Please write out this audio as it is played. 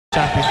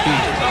champion team.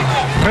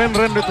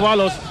 Ren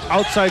Ritualos,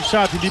 outside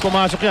shot, hindi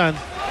pumasok yan.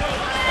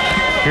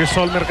 Here's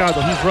Sol Mercado,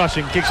 he's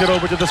rushing, kicks it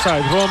over to the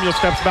side. Romeo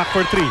steps back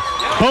for three.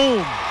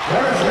 Boom!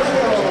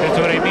 That's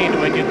what I mean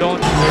when you don't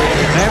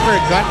never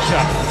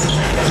gunshot.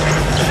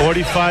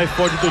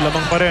 45-42,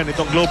 lamang pa rin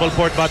itong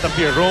GlobalPort batang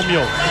here.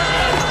 Romeo,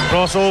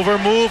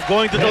 crossover move,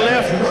 going to the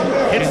left,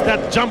 hits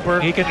that jumper.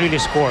 He can really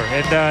score,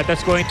 and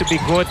that's going to be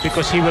good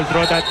because he will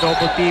draw that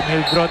double team,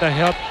 he'll draw the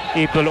help,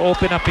 it will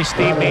open up his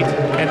teammates,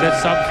 and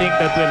that's something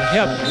that will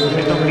help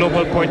itong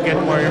GlobalPort get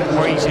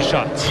more easy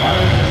shots.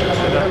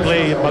 That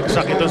play,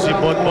 bagsak ito si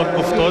Bonbon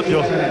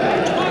Custodio.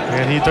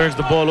 And he turns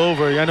the ball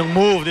over. Yan ang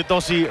move nito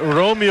si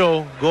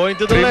Romeo going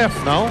to the left.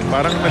 Now,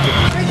 parang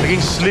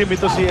naging slim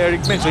ito si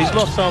Eric Meng. So he's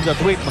lost some of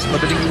that weight. Mas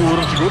madaling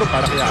iurong siguro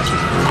para kay Asi.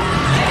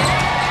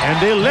 And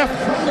they left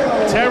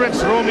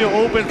Terrence Romeo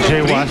open from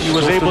three. He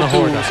was able to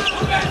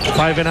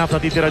 5.5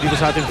 natitira dito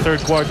sa ating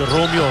third quarter.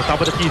 Romeo, top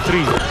of the key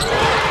three.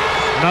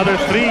 Another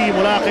three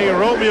mula kay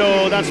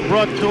Romeo. That's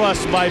brought to us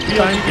by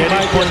PLDT.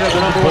 Getting pointed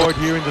on the board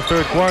here in the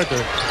third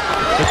quarter.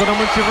 Ito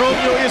naman si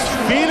Romeo is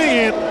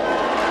feeling it.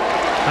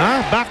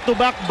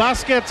 Back-to-back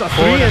baskets, a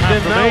three, and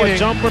then now a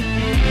jumper.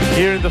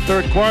 Here in the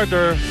third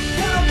quarter,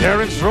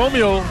 Terrence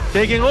Romeo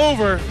taking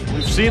over.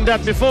 We've seen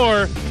that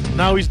before.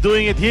 Now he's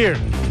doing it here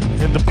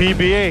in the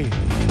PBA.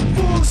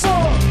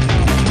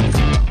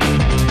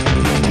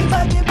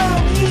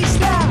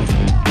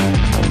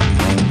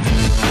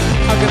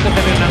 Ang ganda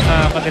na rin ng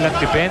kanilang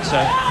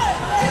depensa.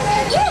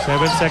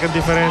 7-second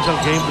differential,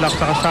 game block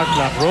saka shot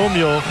block.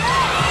 Romeo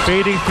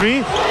fading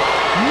three.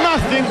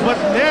 Nothing but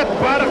net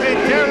para kay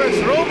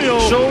Terrence Romeo.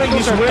 Showing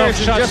his wares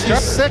in just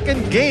his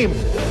second game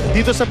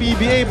dito sa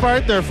PBA,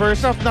 partner.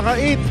 First half,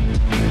 naka-8.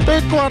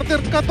 Third quarter,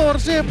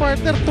 14.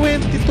 Partner,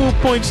 22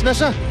 points na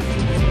siya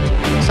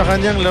sa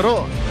kanyang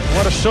laro.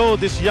 What a show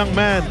this young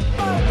man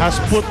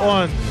has put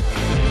on.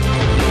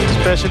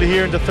 Especially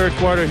here in the third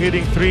quarter,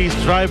 hitting threes,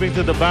 driving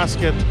to the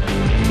basket.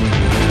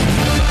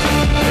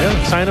 Yeah,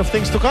 sign of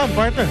things to come,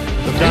 partner.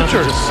 The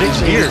future is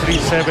 6 years.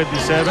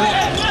 377.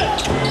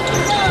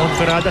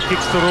 Monferrada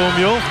kicks to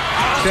Romeo,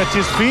 sets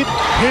his feet,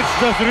 hits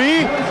the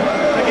three.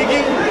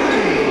 Nagiging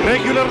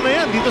regular na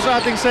yan dito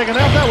sa ating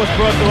second half. That was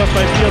brought to us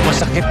by PLDT.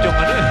 Masakit yung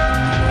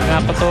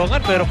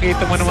napatungan, pero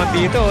kita mo naman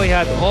dito, he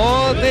had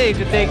all day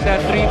to take that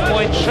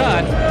three-point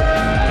shot.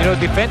 You know,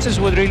 defenses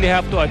would really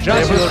have to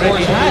adjust. He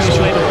already has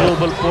to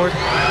GlobalPort.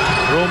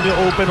 Romeo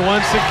open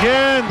once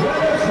again,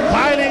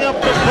 piling up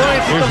the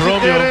points. Here's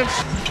Romeo. Terrence.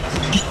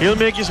 He'll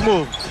make his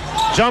move.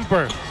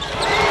 Jumper.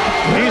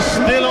 He's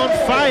still on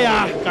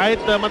fire.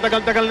 Kahit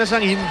matagal-tagal na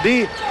siyang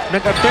hindi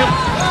nag-attempt.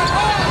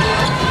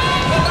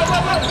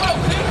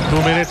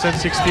 2 minutes and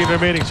 16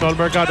 remaining. Sol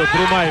Mercado,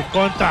 Drumay,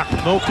 contact,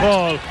 no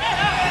call.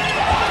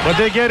 But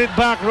they get it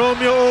back.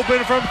 Romeo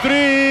open from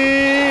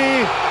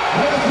three.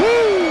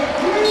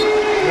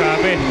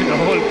 Grabe, the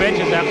whole bench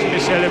is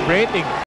actually celebrating.